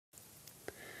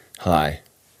Hi,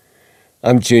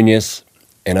 I'm Junius,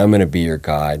 and I'm going to be your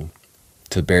guide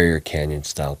to Barrier Canyon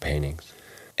style paintings.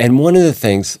 And one of the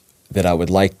things that I would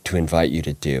like to invite you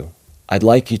to do, I'd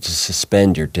like you to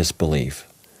suspend your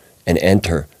disbelief and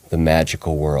enter the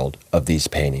magical world of these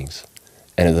paintings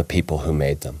and of the people who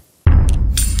made them.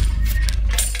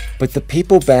 But the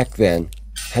people back then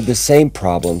had the same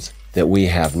problems that we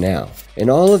have now. And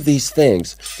all of these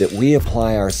things that we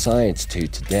apply our science to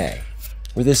today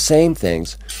were the same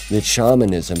things that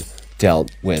shamanism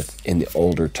dealt with in the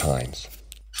older times.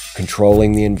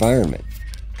 Controlling the environment,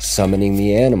 summoning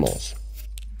the animals,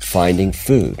 finding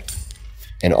food,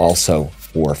 and also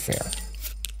warfare.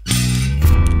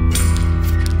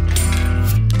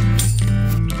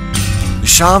 The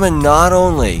shaman not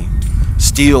only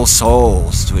steals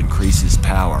souls to increase his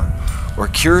power or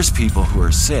cures people who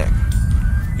are sick,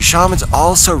 the shaman's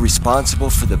also responsible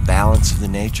for the balance of the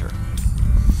nature.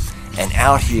 And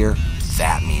out here,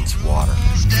 that means water.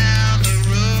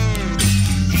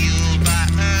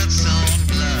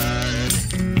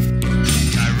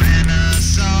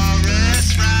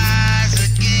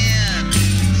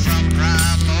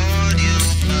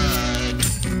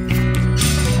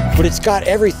 But it's got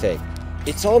everything.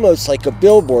 It's almost like a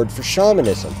billboard for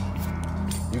shamanism.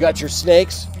 You got your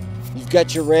snakes, you've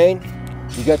got your rain,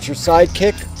 you got your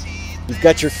sidekick, you've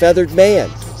got your feathered man.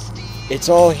 It's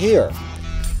all here.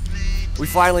 We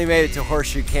finally made it to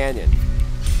Horseshoe Canyon.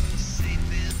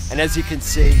 And as you can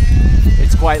see,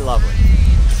 it's quite lovely.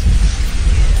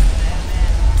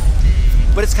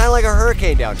 But it's kind of like a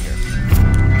hurricane down here.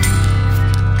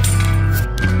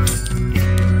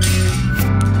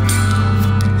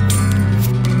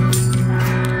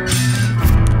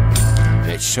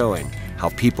 And it's showing how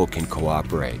people can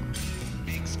cooperate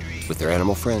with their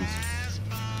animal friends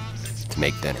to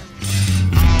make dinner.